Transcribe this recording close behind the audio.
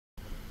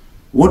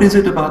What is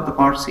it about the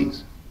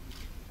Parsis?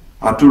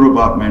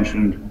 Arturo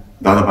mentioned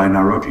Dadabhai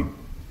Naoroji.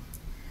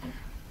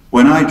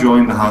 When I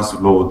joined the House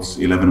of Lords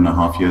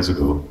 11.5 years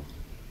ago,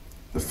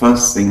 the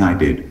first thing I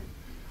did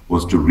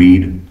was to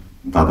read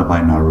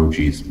Dadabhai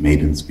Naoroji's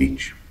maiden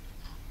speech,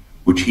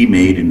 which he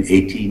made in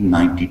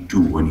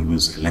 1892 when he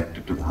was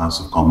elected to the House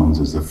of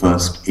Commons as the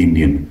first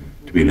Indian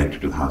to be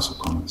elected to the House of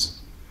Commons.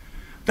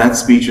 That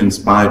speech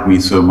inspired me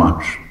so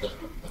much,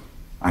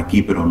 I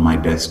keep it on my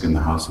desk in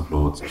the House of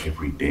Lords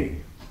every day.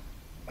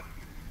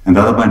 And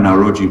Dadabhai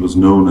Naoroji was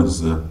known as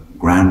the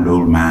grand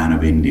old man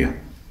of India.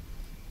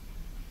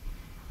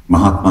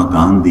 Mahatma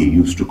Gandhi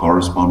used to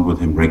correspond with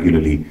him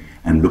regularly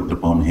and looked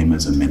upon him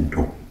as a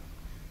mentor.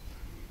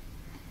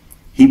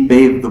 He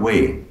paved the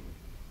way.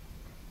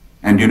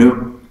 And you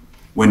know,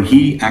 when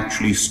he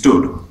actually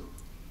stood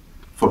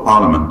for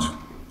Parliament,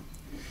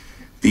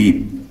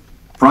 the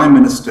Prime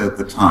Minister at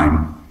the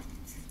time,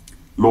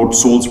 Lord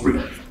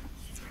Salisbury,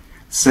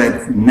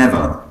 said,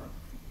 "Never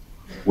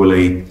will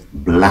a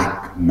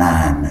black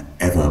man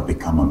ever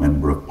become a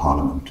member of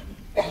Parliament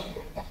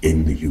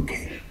in the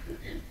UK."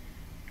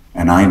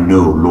 And I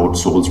know Lord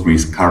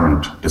Salisbury's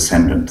current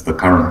descendant, the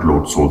current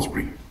Lord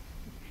Salisbury,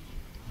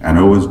 and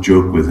I always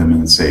joke with him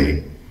and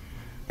say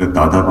that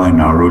Dadabhai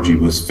Naoroji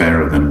was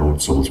fairer than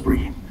Lord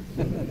Salisbury.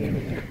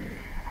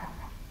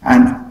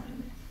 And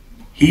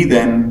he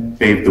then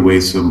paved the way,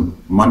 so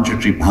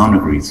Manchutri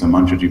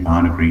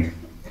Bhavanagari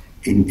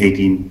in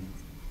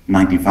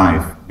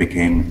 1895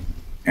 became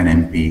an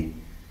MP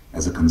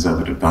as a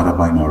Conservative.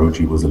 Dadabhai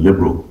Naoroji was a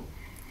Liberal.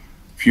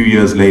 A few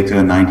years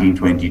later,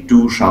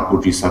 1922,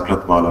 Shahpurji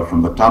Saklatwala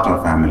from the Tata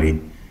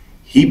family,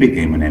 he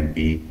became an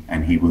MP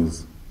and he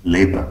was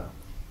Labour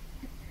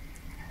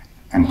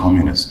and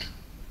Communist.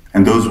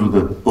 And those were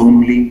the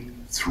only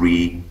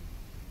 3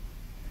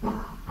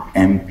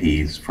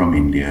 MPs from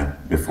India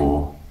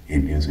before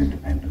India's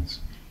independence.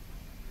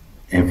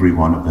 Every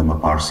one of them a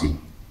Parsi.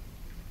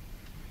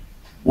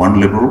 1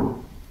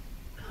 Liberal,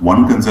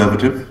 1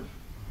 Conservative,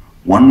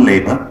 1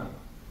 Labour,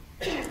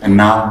 and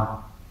now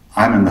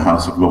I'm in the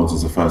House of Lords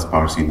as the first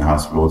Parsi in the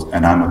House of Lords,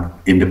 and I'm an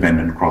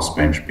independent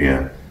crossbench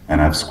peer,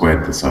 and I've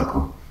squared the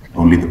circle.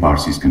 Only the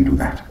Parsis can do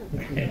that.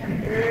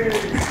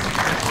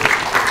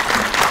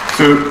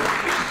 So,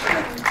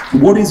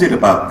 what is it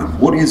about them?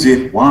 What is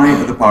it? Why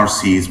are the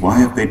Parsis? Why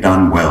have they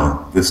done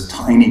well? This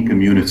tiny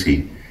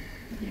community.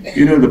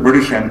 You know, the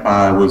British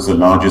Empire was the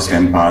largest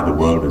empire the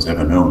world has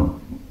ever known.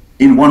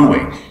 In one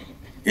way.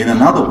 In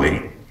another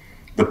way,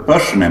 the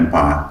Persian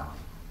Empire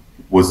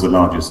was the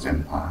largest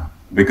empire,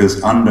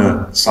 because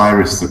under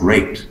Cyrus the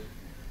Great,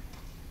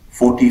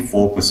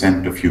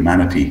 44% of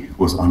humanity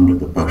was under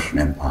the Persian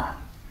Empire.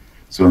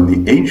 So in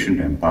the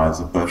ancient empires,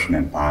 the Persian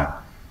Empire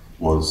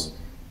was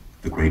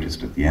the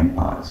greatest of the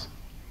empires.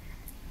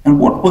 And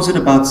what was it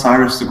about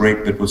Cyrus the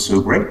Great that was so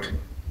great?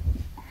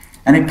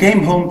 And it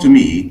came home to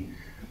me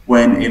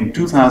when in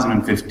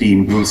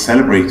 2015 we were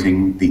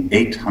celebrating the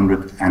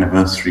 800th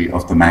anniversary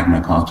of the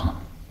Magna Carta.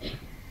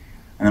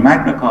 And the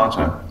Magna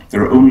Carta,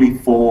 there are only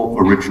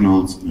 4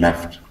 originals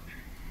left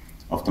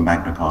of the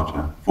Magna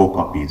Carta, 4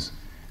 copies.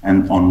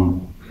 And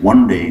on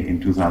one day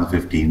in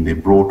 2015, they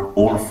brought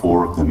all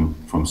 4 of them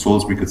from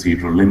Salisbury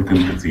Cathedral,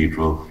 Lincoln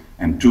Cathedral,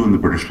 and 2 in the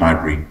British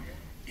Library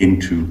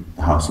into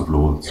the House of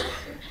Lords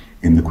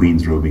in the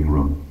Queen's Robing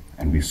Room.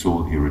 And we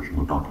saw the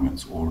original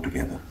documents all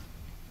together.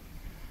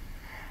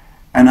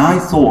 And I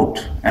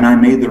thought, and I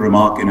made the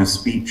remark in a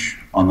speech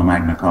on the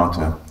Magna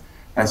Carta,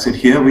 I said,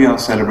 here we are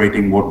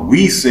celebrating what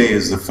we say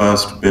is the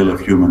first Bill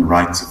of Human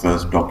Rights, the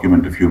first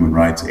document of human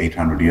rights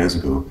 800 years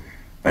ago.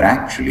 But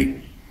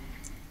actually,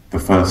 the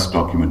first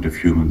document of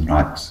human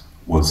rights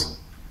was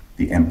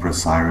the Emperor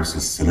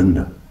Cyrus's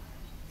cylinder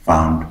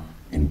found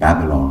in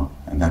Babylon,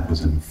 and that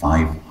was in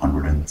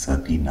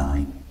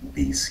 539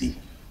 BC,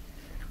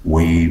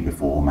 way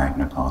before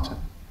Magna Carta.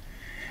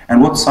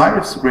 And what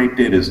Cyrus the Great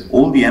did is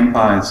all the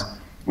empires,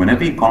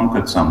 whenever he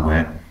conquered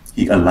somewhere,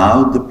 he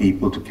allowed the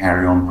people to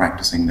carry on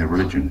practicing their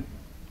religion.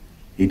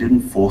 He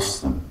didn't force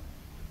them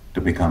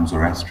to become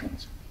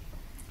Zoroastrians.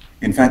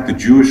 In fact, the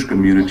Jewish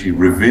community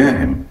revere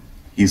him.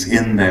 He's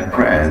in their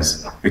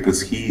prayers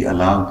because he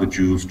allowed the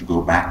Jews to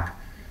go back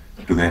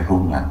to their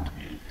homeland.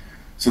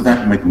 So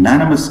that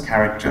magnanimous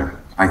character,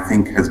 I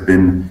think, has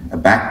been a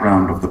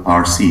background of the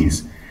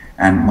Parsis.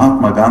 And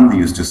Mahatma Gandhi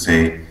used to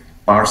say,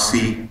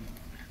 Parsi,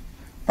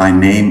 thy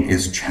name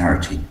is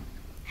charity.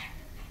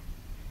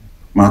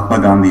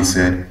 Mahatma Gandhi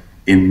said,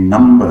 in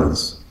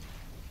numbers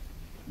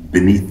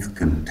beneath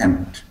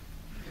contempt,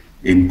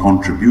 in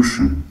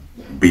contribution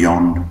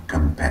beyond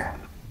compare.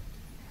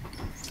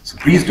 So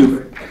please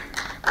do,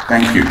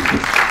 thank you.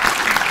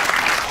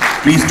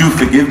 Please do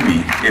forgive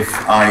me if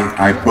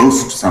I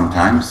boast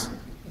sometimes.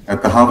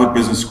 At the Harvard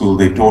Business School,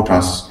 they taught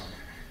us,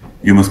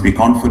 you must be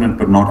confident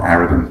but not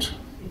arrogant.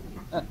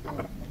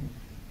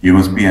 You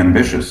must be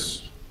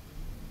ambitious,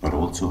 but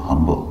also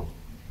humble.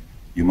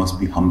 You must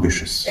be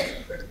ambitious.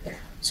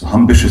 So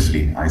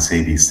ambitiously, I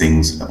say these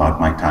things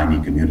about my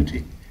tiny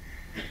community.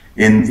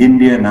 In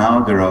India now,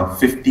 there are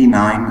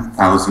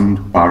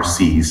 59,000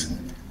 Parsis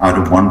out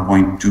of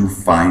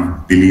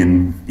 1.25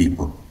 billion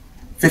people.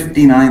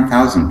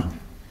 59,000.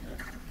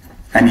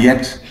 And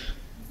yet,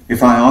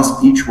 if I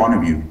ask each one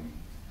of you,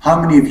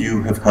 how many of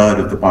you have heard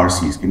of the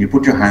Parsis? Can you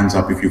put your hands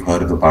up if you've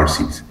heard of the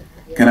Parsis?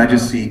 Can I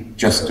just see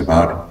just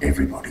about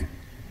everybody?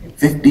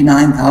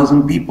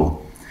 59,000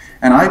 people.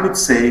 And I would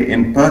say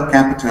in per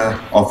capita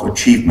of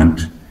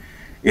achievement,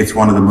 it's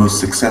one of the most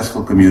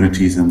successful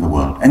communities in the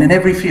world. And in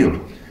every field.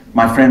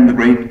 My friend, the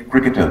great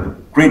cricketer, the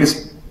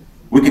greatest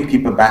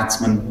wicketkeeper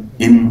batsman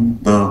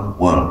in the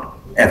world,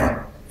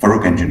 ever,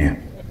 Farooq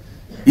Engineer.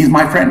 He's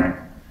my friend.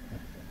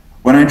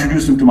 When I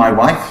introduced him to my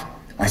wife,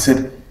 I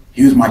said,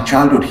 he was my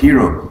childhood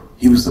hero.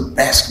 He was the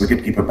best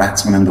wicketkeeper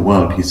batsman in the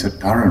world. He said,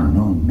 Karan,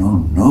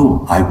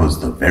 no, I was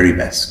the very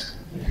best.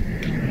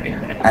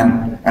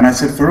 And I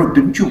said, Farooq,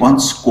 didn't you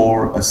once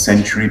score a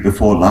century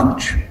before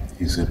lunch?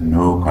 He said,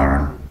 no,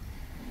 Karan.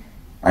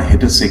 I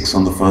hit a 6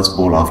 on the first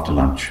ball after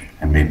lunch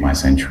and made my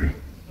century.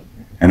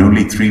 And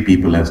only 3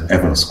 people have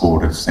ever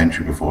scored a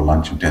century before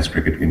lunch in Test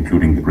cricket,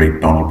 including the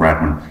great Donald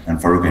Bradman, and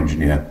Farooq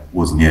Engineer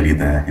was nearly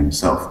there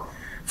himself.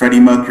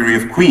 Freddie Mercury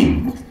of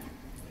Queen,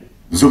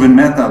 Zubin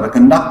Mehta, the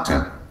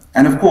conductor.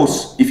 And of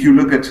course, if you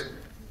look at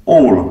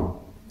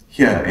all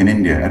here in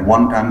India, at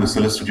one time the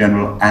Solicitor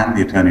General and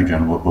the Attorney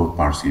General were both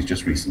Parsis,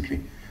 just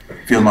recently.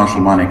 Field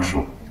Marshal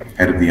Manekshaw,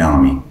 head of the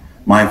army.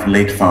 My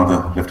late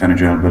father, Lieutenant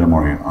General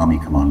Bilimoria, army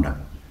commander.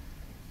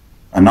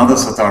 Another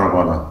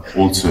Satarawala,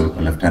 also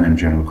a Lieutenant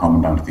General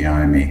Commandant of the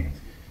IMA.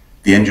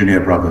 The Engineer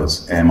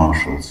brothers, air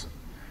marshals.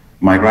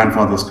 My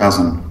grandfather's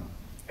cousin,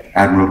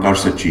 Admiral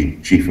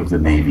Karsachi, Chief of the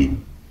Navy.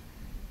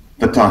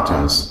 The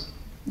Tatas,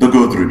 the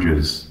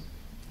Godreges.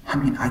 I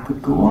mean, I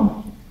could go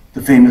on.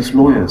 The famous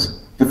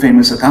lawyers, the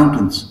famous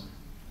accountants,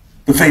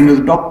 the famous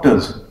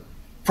doctors,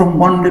 from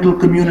one little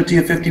community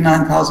of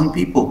 59,000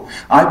 people.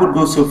 I would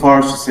go so far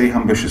as to say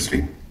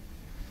ambitiously,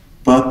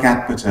 per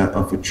capita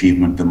of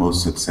achievement, the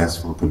most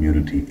successful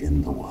community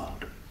in the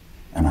world.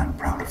 And I'm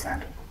proud of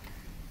that.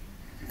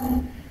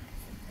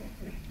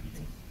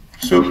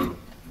 So,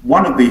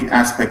 one of the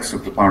aspects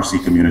of the Parsi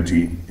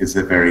community is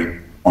they're very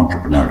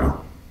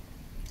entrepreneurial.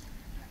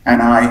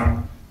 And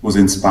I was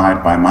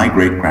inspired by my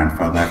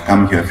great-grandfather. I've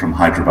come here from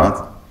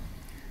Hyderabad,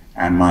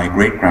 and my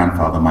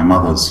great-grandfather, my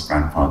mother's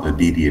grandfather,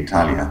 Didi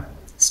Italia,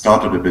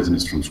 started a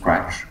business from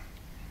scratch,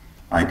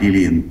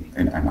 ideally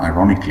and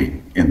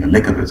ironically in the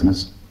liquor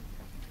business,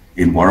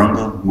 in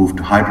Warangal, moved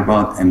to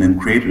Hyderabad, and then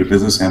created a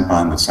business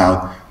empire in the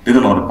south, did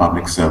a lot of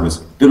public service,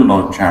 did a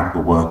lot of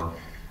charitable work,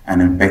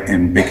 and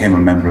became a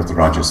member of the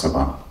Rajya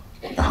Sabha,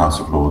 the House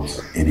of Lords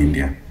in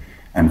India.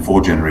 And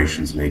 4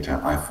 generations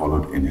later, I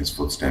followed in his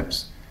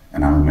footsteps,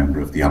 and I'm a member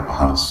of the upper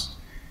house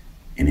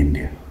in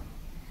India,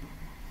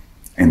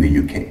 in the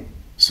UK.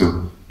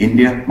 So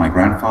India, my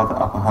grandfather,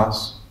 upper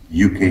house;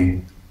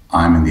 UK,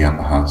 I'm in the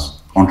upper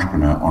house.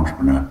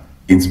 Entrepreneur,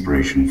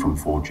 inspiration from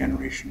 4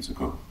 generations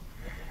ago.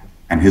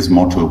 And his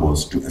motto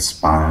was to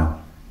aspire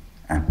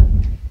and